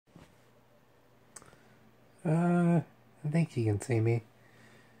I think you can see me.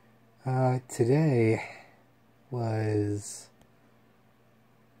 Today was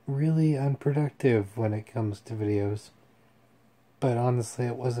really unproductive when it comes to videos. But honestly,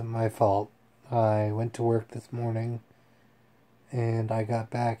 it wasn't my fault. I went to work this morning, and I got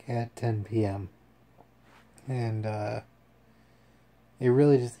back at 10 p.m. And, it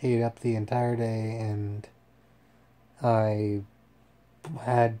really just ate up the entire day, and I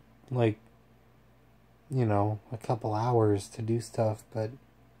had, like, a couple hours to do stuff, but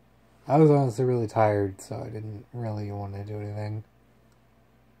I was honestly really tired, so I didn't really want to do anything.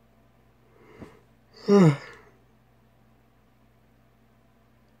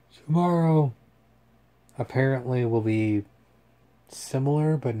 Tomorrow apparently will be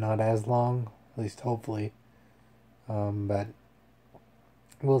similar, but not as long, at least hopefully. But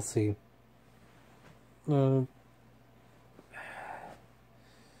we'll see. Now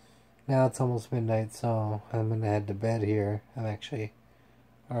it's almost midnight, so I'm gonna head to bed here. I'm actually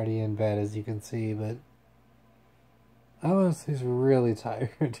already in bed, as you can see, but I honestly is really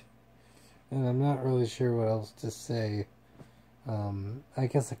tired, and I'm not really sure what else to say. I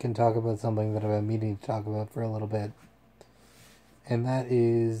guess I can talk about something that I've been meaning to talk about for a little bit, and that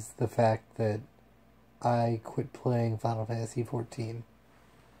is the fact that I quit playing Final Fantasy XIV.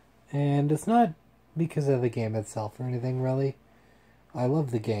 And it's not because of the game itself or anything, really. I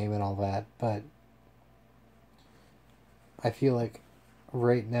love the game and all that, but I feel like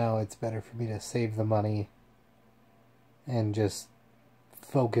right now it's better for me to save the money and just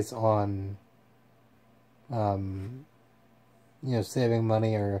focus on, saving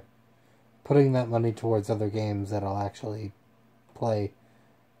money or putting that money towards other games that I'll actually play.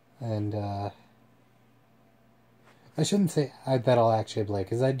 And, I shouldn't say that I'll actually play,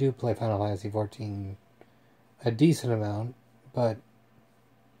 because I do play Final Fantasy XIV a decent amount, but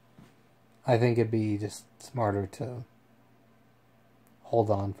I think it'd be just smarter to hold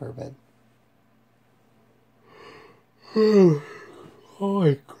on for a bit.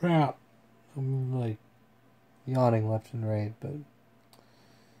 Holy crap. I'm like yawning left and right, but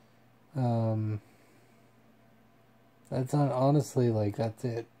that's not honestly, like, that's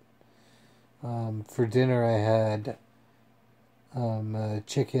it. For dinner I had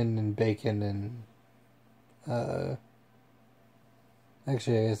chicken and bacon and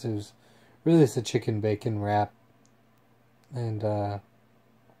actually I guess it was really just a chicken bacon wrap, and I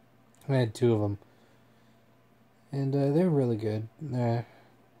had two of them, and they were really good.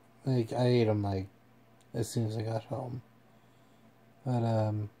 Like, I ate them like as soon as I got home, but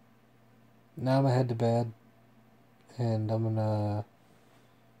now I'm gonna head to bed, and I'm gonna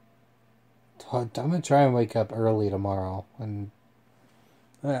try and wake up early tomorrow. And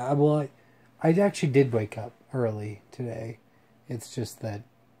I actually did wake up early today. It's just that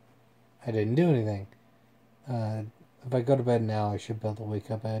I didn't do anything. If I go to bed now, I should be able to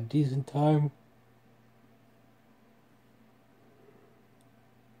wake up at a decent time.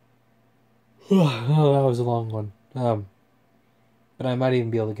 Oh, that was a long one. But I might even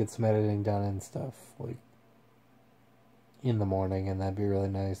be able to get some editing done and stuff, like, in the morning, and that'd be really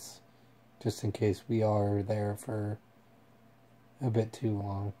nice. Just in case we are there for a bit too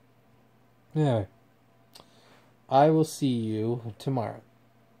long. Anyway, I will see you tomorrow.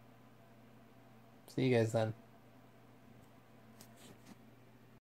 See you guys then.